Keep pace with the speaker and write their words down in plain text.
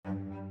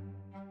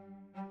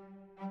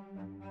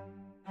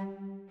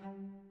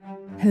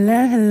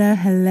Hello, hello,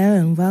 hello,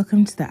 and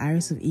welcome to the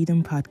Iris of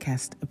Eden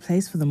podcast, a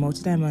place for the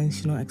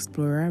multidimensional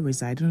explorer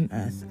residing on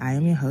Earth. I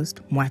am your host,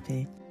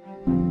 Mwape.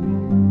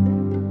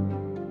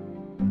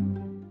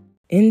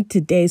 In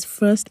today's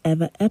first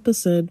ever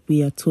episode,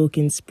 we are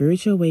talking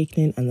spiritual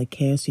awakening and the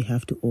chaos you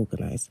have to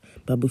organize.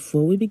 But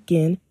before we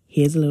begin,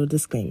 here's a little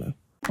disclaimer.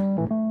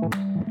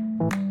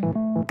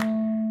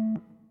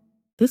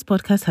 This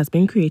podcast has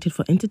been created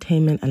for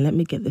entertainment and let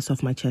me get this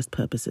off my chest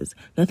purposes.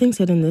 Nothing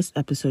said in this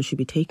episode should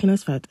be taken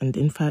as fact and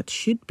in fact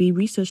should be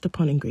researched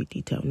upon in great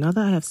detail. Now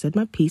that I have said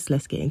my piece,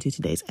 let's get into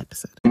today's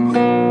episode.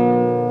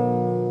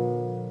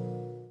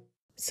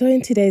 So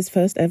in today's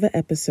first ever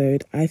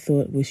episode, I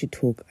thought we should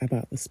talk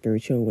about the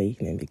spiritual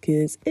awakening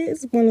because it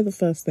is one of the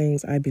first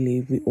things I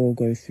believe we all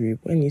go through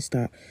when you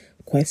start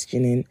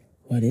questioning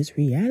what is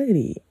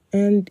reality.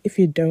 And if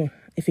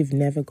you've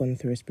never gone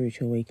through a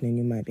spiritual awakening,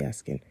 you might be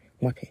asking,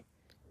 Mwape,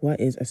 what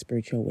is a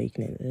spiritual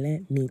awakening?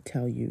 Let me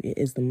tell you, it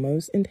is the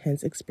most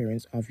intense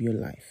experience of your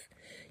life.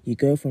 You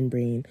go from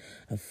being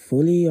a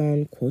fully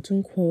on, quote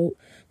unquote,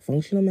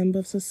 functional member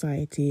of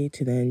society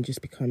to then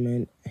just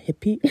becoming a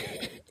hippie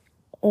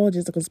or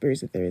just a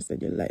conspiracy theorist.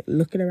 And you're like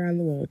looking around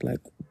the world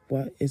like,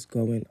 what is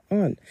going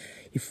on?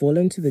 You fall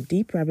into the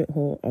deep rabbit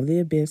hole of the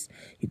abyss.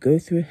 You go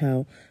through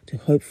hell to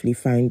hopefully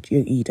find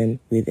your Eden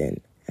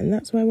within. And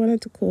that's why I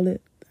wanted to call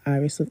it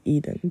Iris of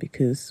Eden,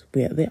 because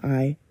we're at the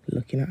eye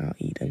looking at our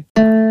Eden.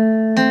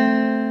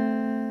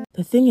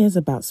 The thing is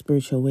about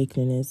spiritual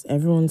awakening is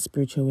everyone's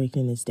spiritual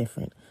awakening is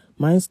different.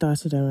 Mine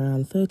started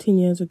around 13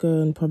 years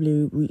ago and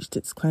probably reached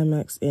its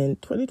climax in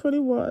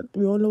 2021.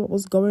 We all know what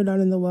was going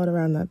on in the world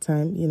around that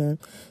time, you know.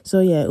 So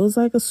yeah, it was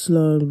like a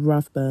slow,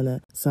 rough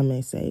burner, some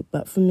may say.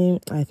 But for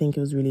me, I think it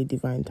was really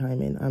divine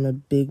timing. I'm a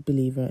big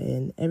believer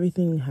in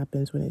everything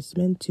happens when it's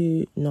meant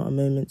to, not a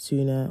moment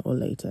sooner or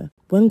later.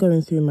 When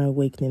going through my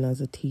awakening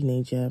as a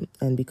teenager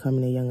and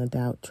becoming a young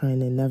adult, trying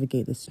to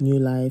navigate this new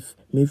life,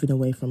 moving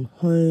away from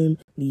home,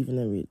 leaving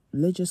a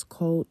religious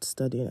cult,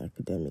 studying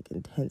academic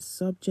intense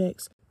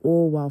subjects,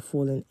 all while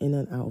falling in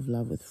and out of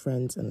love with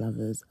friends and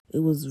lovers. It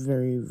was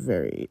very,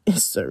 very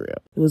surreal.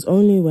 It was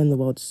only when the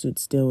world stood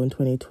still in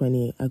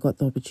 2020, I got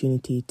the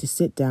opportunity to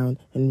sit down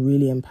and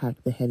really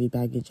unpack the heavy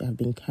baggage I've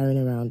been carrying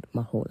around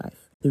my whole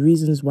life. The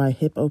reasons why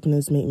hip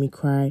openers make me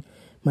cry,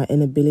 my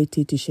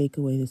inability to shake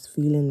away this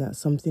feeling that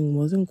something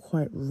wasn't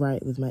quite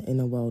right with my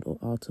inner world or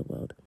outer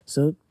world.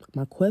 So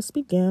my quest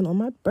began on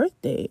my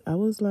birthday. I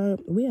was like,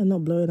 we are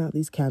not blowing out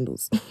these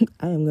candles.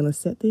 I am going to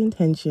set the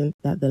intention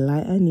that the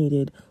light I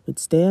needed would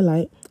stay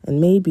alight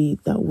and maybe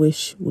that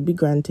wish would be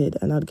granted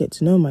and I'd get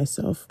to know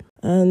myself.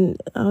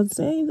 And I'd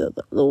say that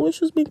the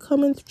wish has been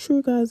coming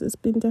true, guys. It's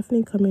been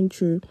definitely coming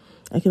true.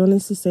 I can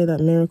honestly say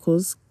that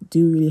miracles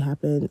do really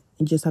happen.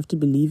 You just have to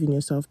believe in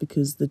yourself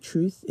because the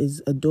truth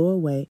is a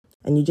doorway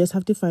and you just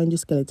have to find your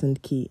skeleton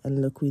key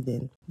and look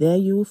within. There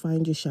you will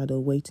find your shadow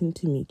waiting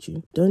to meet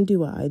you. Don't do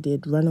what I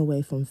did, run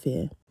away from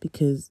fear,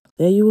 because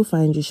there you will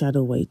find your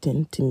shadow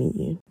waiting to meet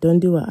you. Don't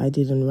do what I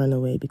did and run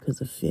away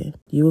because of fear.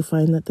 You will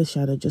find that the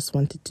shadow just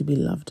wanted to be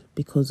loved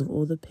because of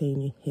all the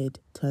pain you hid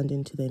turned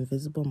into the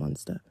invisible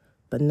monster.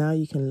 But now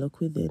you can look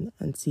within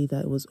and see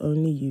that it was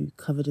only you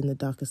covered in the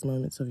darkest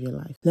moments of your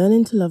life.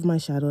 Learning to love my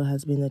shadow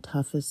has been the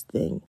toughest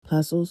thing.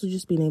 Plus also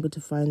just being able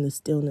to find the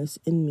stillness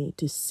in me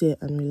to sit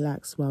and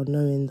relax while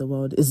knowing the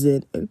world is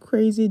in a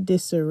crazy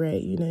disarray.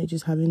 You know,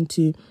 just having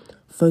to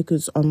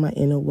focus on my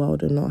inner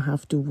world and not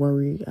have to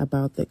worry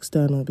about the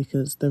external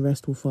because the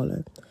rest will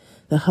follow.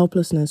 The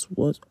helplessness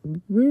was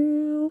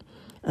real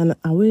and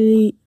I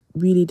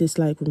really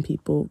dislike when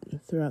people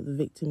throw out the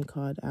victim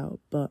card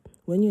out, but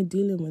when you're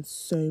dealing with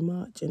so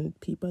much and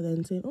people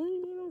then say, oh,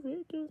 you're a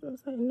victim, I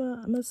was like, no,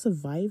 I'm a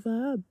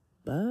survivor,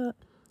 but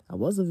I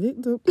was a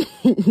victim,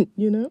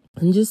 you know?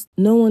 And just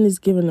no one is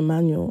given a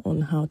manual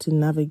on how to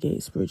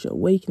navigate spiritual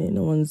awakening.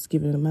 No one's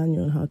given a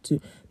manual on how to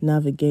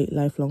navigate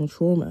lifelong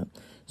trauma.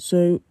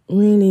 So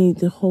really,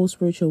 the whole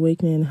spiritual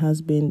awakening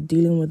has been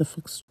dealing with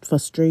the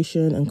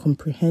frustration and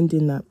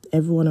comprehending that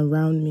everyone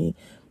around me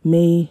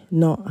may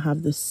not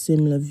have the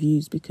similar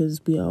views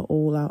because we are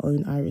all our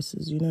own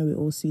irises. You know, we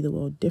all see the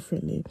world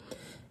differently.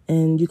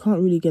 And you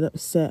can't really get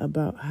upset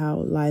about how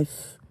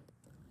life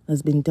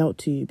has been dealt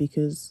to you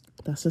because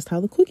that's just how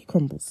the cookie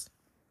crumbles.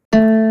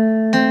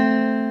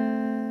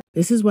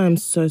 This is why I'm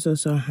so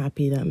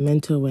happy that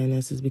mental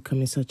awareness is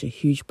becoming such a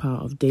huge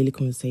part of daily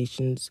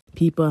conversations.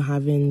 People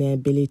having the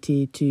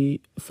ability to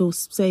feel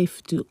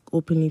safe to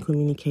openly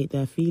communicate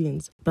their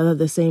feelings. But at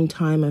the same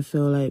time, I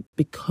feel like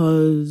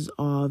because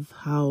of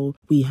how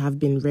we have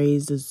been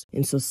raised as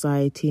in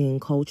society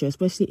and culture,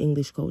 especially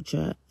English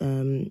culture,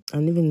 and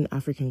even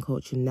African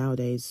culture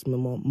nowadays,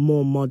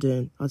 more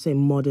modern, I'd say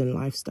modern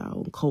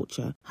lifestyle and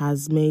culture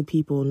has made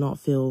people not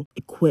feel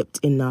equipped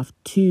enough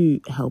to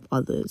help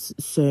others.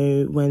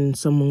 So when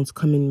someone's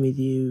coming with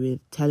you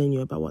with telling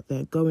you about what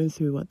they're going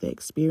through, what they're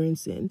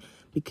experiencing,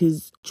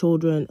 because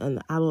children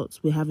and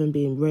adults, we haven't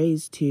been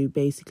raised to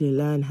basically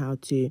learn how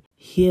to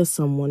hear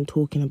someone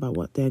talking about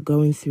what they're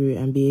going through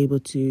and be able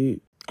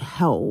to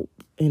help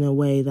in a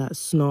way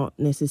that's not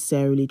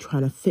necessarily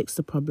trying to fix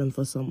the problem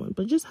for someone,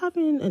 but just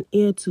having an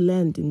ear to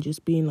lend and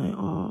just being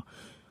like,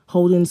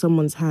 holding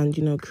someone's hand,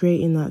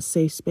 creating that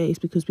safe space,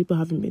 because people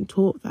haven't been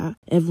taught that.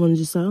 Everyone's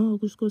just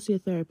like, just go see a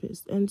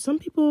therapist. And some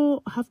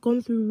people have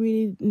gone through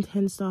really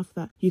intense stuff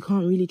that you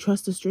can't really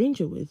trust a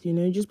stranger with,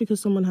 just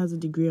because someone has a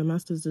degree or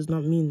master's does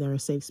not mean they're a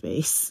safe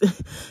space.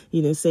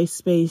 Safe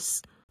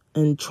space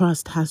and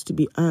trust has to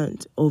be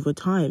earned over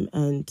time,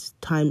 and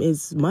time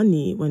is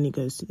money when it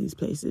goes to these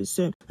places.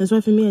 So that's why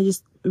for me, I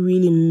just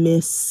really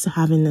miss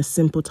having a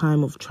simple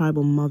time of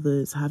tribal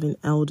mothers, having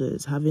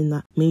elders, having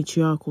that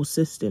matriarchal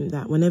system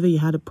that whenever you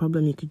had a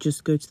problem, you could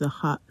just go to the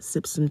hut,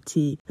 sip some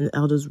tea, and the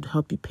elders would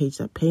help you page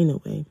that pain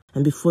away.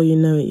 And before you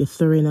know it, you're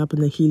throwing up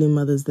and the healing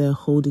mother's there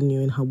holding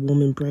you in her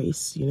warm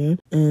embrace,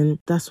 And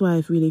that's why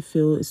I really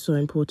feel it's so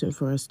important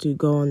for us to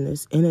go on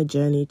this inner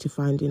journey to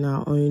finding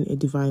our own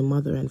divine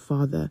mother and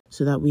father,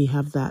 so that we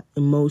have that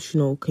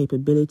emotional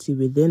capability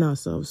within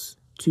ourselves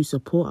to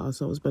support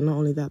ourselves, but not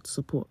only that, to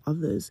support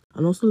others,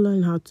 and also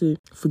learn how to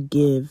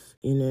forgive.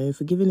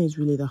 Forgiving is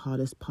really the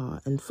hardest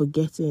part, and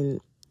forgetting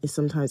is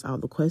sometimes out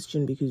of the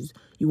question, because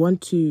you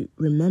want to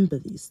remember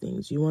these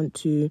things. You want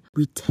to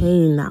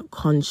retain that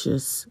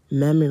conscious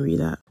memory,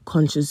 that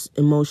conscious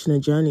emotional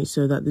journey,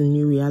 so that the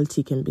new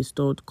reality can be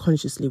stored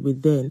consciously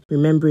within,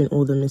 remembering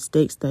all the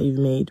mistakes that you've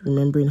made,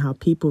 remembering how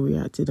people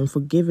reacted, and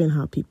forgiving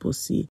how people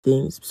see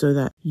things, so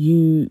that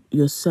you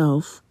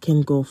yourself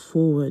can go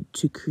forward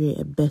to create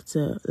a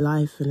better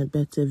life and a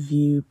better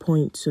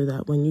viewpoint, so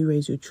that when you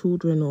raise your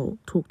children or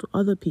talk to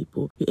other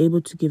people, you're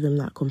able to give them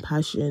that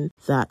compassion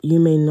that you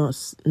may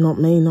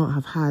not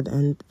have had,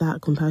 and that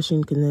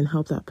compassion can then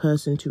help that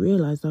person to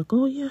realize, like,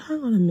 oh yeah,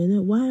 hang on a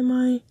minute, why am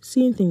I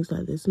seeing things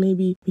like this?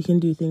 Maybe we can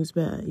do things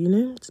better,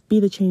 be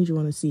the change you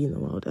want to see in the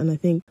world. And I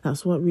think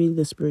that's what really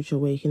the spiritual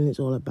awakening is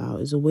all about,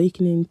 is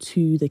awakening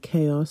to the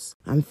chaos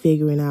and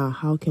figuring out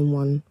how can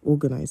one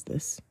organize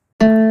this.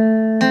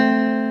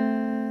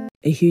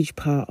 A huge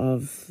part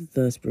of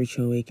the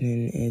spiritual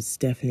awakening is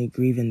definitely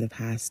grieving the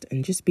past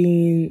and just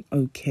being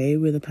okay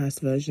with the past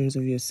versions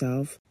of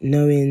yourself,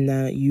 knowing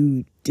that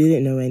you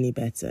didn't know any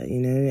better,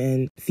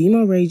 and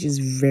female rage is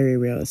very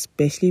real,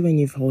 especially when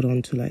you've held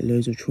on to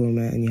loads of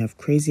trauma and you have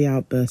crazy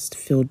outbursts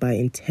filled by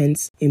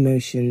intense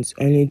emotions,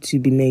 only to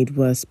be made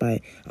worse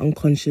by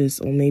unconscious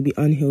or maybe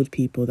unhealed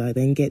people that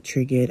then get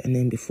triggered, and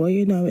then before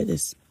you know it,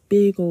 this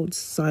big old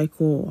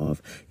cycle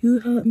of you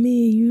hurt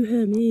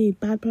me,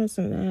 bad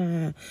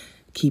person,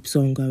 keeps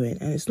on going.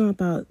 And it's not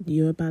about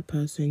you're a bad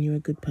person, you're a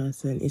good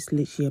person. It's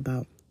literally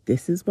about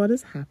this is what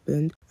has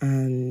happened.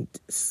 And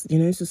so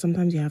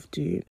sometimes you have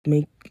to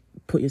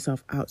put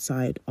yourself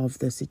outside of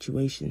the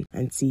situation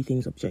and see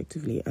things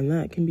objectively, and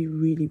that can be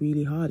really,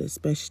 really hard,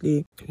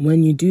 especially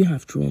when you do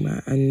have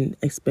trauma, and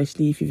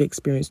especially if you've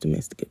experienced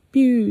domestic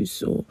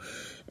abuse or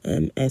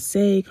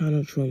SA kind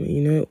of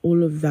trauma,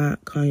 all of that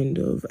kind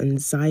of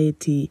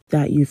anxiety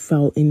that you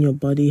felt in your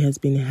body has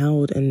been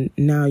held, and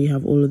now you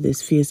have all of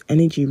this fierce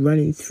energy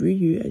running through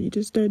you and you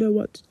just don't know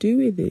what to do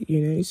with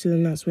it, so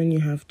then that's when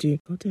you have to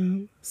go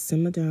down,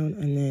 simmer down,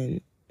 and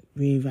then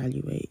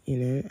reevaluate,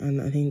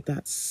 and I think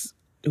that's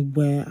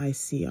where I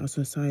see our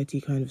society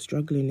kind of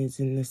struggling, is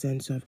in the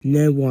sense of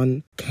no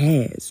one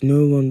cares,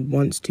 no one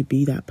wants to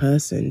be that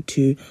person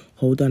to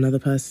hold another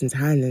person's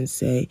hand and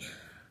say,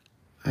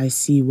 I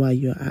see why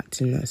you're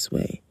acting this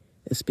way.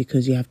 It's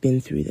because you have been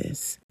through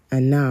this.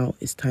 And now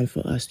it's time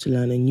for us to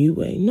learn a new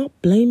way. Not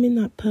blaming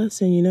that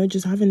person,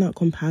 just having that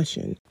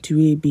compassion to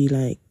really be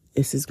like,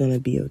 this is going to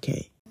be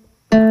okay.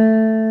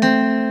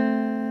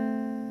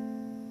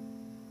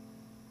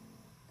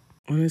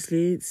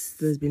 Honestly,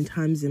 there's been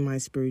times in my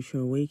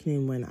spiritual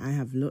awakening when I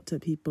have looked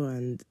at people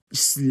and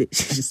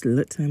just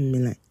looked at them and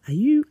been like, are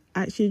you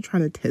actually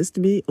trying to test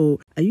me? Or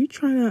are you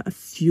trying to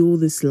fuel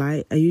this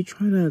light? Are you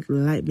trying to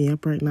light me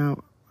up right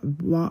now?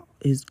 What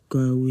is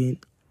going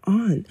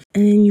on?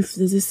 And then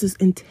there's this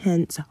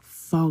intense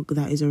fog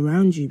that is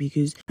around you,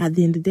 because at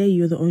the end of the day,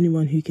 you're the only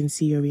one who can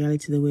see your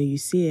reality the way you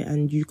see it,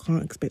 and you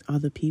can't expect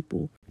other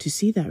people to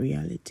see that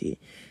reality.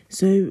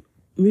 So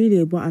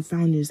really what I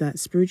found is that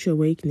spiritual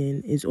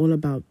awakening is all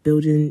about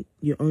building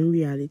your own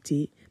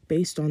reality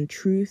based on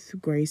truth,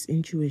 grace,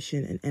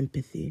 intuition, and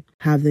empathy.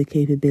 Have the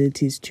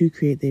capabilities to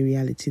create the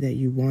reality that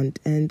you want.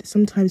 And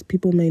sometimes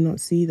people may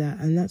not see that,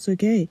 and that's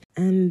okay.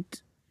 And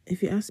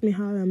if you ask me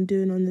how I'm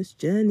doing on this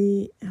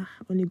journey,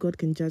 only God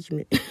can judge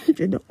me.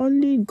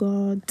 Only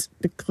God,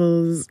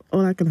 because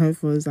all I can hope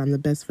for is I'm the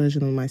best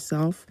version of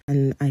myself,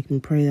 and I can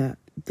pray that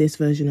this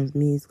version of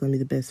me is going to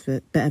be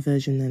the better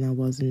version than I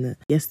was in the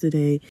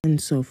yesterday,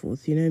 and so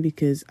forth,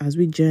 because as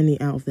we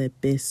journey out of the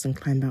abyss and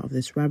climb out of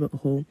this rabbit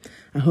hole,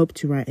 I hope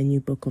to write a new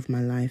book of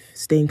my life,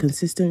 staying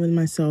consistent with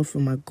myself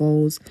and my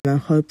goals. And I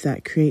hope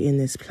that creating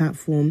this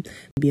platform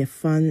will be a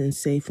fun and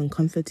safe and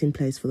comforting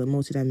place for the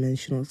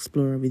multidimensional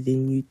explorer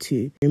within you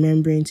too.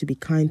 Remembering to be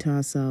kind to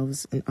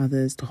ourselves and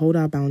others, to hold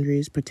our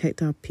boundaries,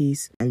 protect our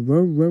peace, and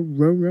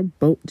row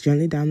boat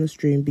gently down the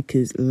stream,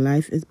 because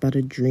life is but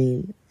a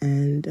dream.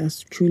 And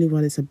that's truly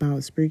what it's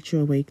about.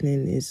 Spiritual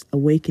awakening is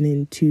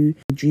awakening to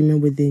the dreamer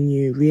within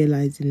you,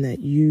 realizing that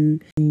you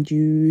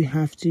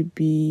have to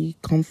be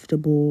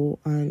comfortable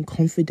and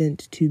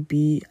confident to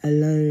be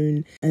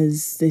alone.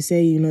 As they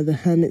say, you know, the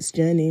hermit's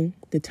journey,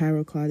 the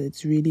tarot card,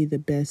 it's really the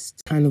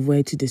best kind of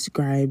way to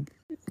describe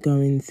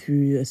going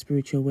through a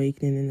spiritual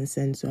awakening, in the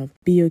sense of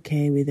be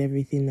okay with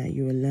everything that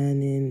you are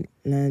learning.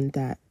 Learn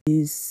that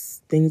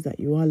these things that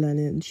you are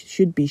learning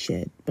should be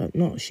shared, but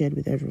not shared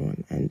with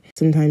everyone. And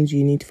sometimes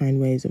you need to find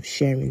ways of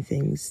sharing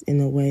things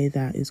in a way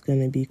that is going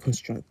to be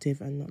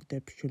constructive and not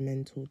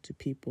detrimental to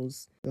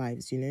people's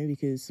lives, you know,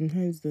 because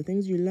sometimes the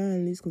things you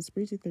learn, these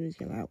conspiracy theories,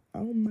 you're like,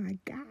 oh my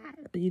God.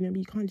 But, you know,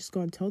 you can't just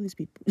go and tell these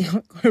people. You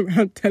can't go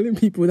around telling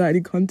people without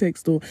any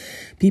context, or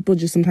people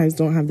just sometimes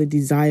don't have the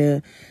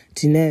desire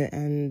to know.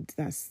 And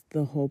that's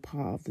the whole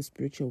part of the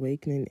spiritual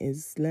awakening,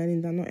 is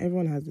learning that not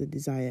everyone has the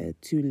desire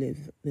to live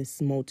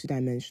this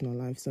multidimensional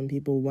life. Some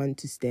people want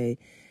to stay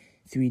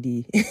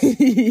 3D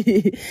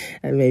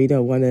and maybe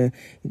don't want to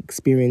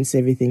experience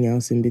everything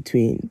else in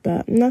between,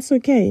 but that's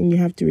okay. And you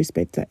have to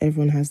respect that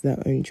everyone has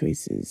their own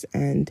choices,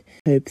 and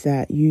hope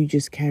that you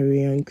just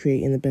carry on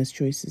creating the best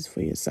choices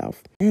for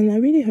yourself. And I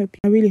really hope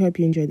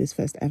you enjoyed this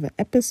first ever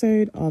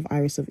episode of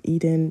Iris of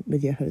Eden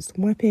with your host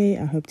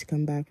Mwape. I hope to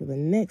come back with the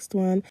next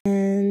one,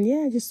 and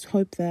yeah, just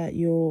hope that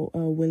you're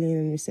willing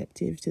and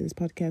receptive to this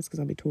podcast, because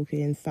I'll be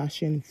talking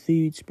fashion,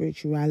 food,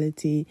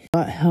 spirituality,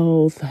 gut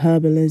health,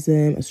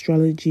 herbalism,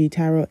 astrology,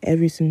 tarot,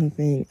 every single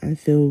thing. I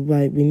feel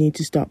like we need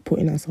to stop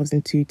putting ourselves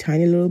into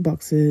tiny little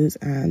boxes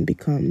and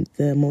become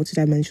the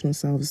multidimensional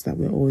selves that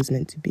we're always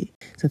meant to be.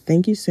 So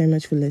thank you so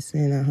much for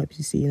listening. I hope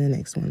to see you in the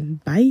next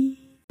one. Bye.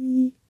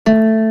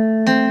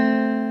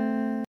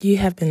 You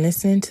have been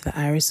listening to the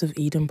Iris of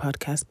Eden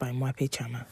podcast by Mwape Chama.